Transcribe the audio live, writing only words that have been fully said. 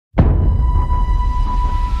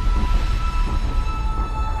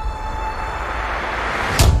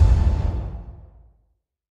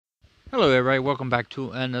Hello everybody, welcome back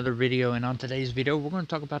to another video, and on today's video we're going to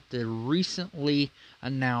talk about the recently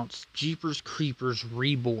announced Jeepers Creepers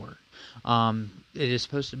Reborn. It is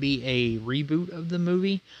supposed to be a reboot of the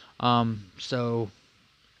movie, so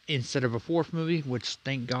instead of a fourth movie, which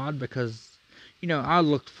thank God, because I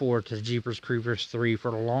looked forward to Jeepers Creepers 3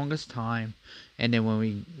 for the longest time, and then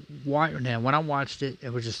when I watched it,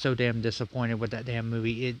 it was just so damn disappointed with that damn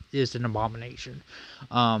movie. It is an abomination.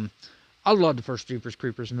 I loved the first Jeepers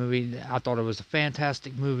Creepers movie. I thought it was a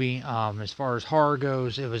fantastic movie. As far as horror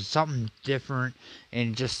goes, it was something different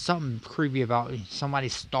and just something creepy about somebody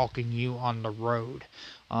stalking you on the road.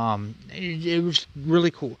 It was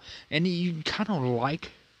really cool. And you kind of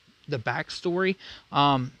like the backstory.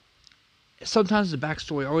 Sometimes the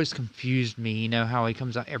backstory always confused me. You know, how he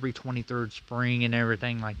comes out every 23rd spring and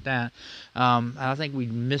everything like that. I think we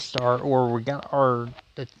missed we got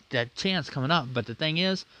that chance coming up. But the thing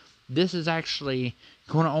is, this is actually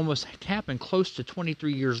going to almost happen close to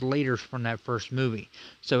 23 years later from that first movie.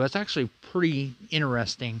 So that's actually pretty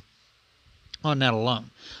interesting on that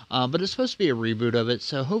alone. But it's supposed to be a reboot of it,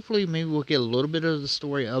 so hopefully maybe we'll get a little bit of the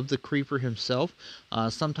story of the creeper himself.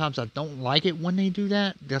 Sometimes I don't like it when they do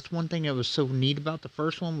that. That's one thing that was so neat about the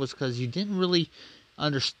first one, was because you didn't really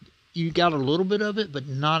understand. You got a little bit of it, but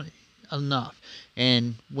not enough.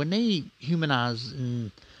 And when they humanize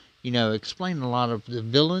and explain a lot of the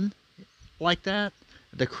villain like that,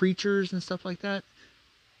 the creatures and stuff like that,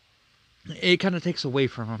 it kind of takes away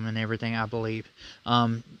from them and everything, I believe.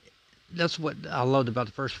 That's what I loved about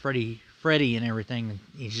the first Freddy and everything.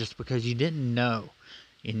 It's just because you didn't know.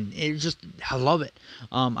 And I love it.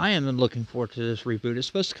 I am looking forward to this reboot. It's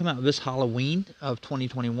supposed to come out this Halloween of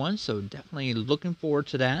 2021, so definitely looking forward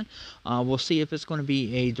to that. We'll see if it's going to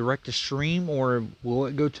be a direct-to-stream or will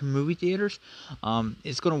it go to movie theaters.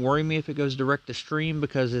 It's going to worry me if it goes direct-to-stream,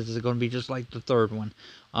 because it's going to be just like the third one.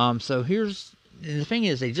 And the thing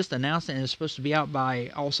is, they just announced it and it's supposed to be out by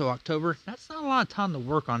also October. That's not a lot of time to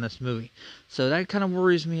work on this movie. So that kind of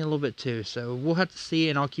worries me a little bit too. So we'll have to see,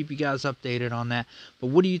 and I'll keep you guys updated on that. But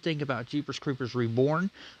what do you think about Jeepers Creepers Reborn?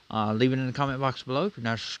 Leave it in the comment box below. If you're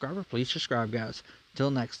not a subscriber, please subscribe, guys. Till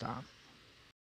next time.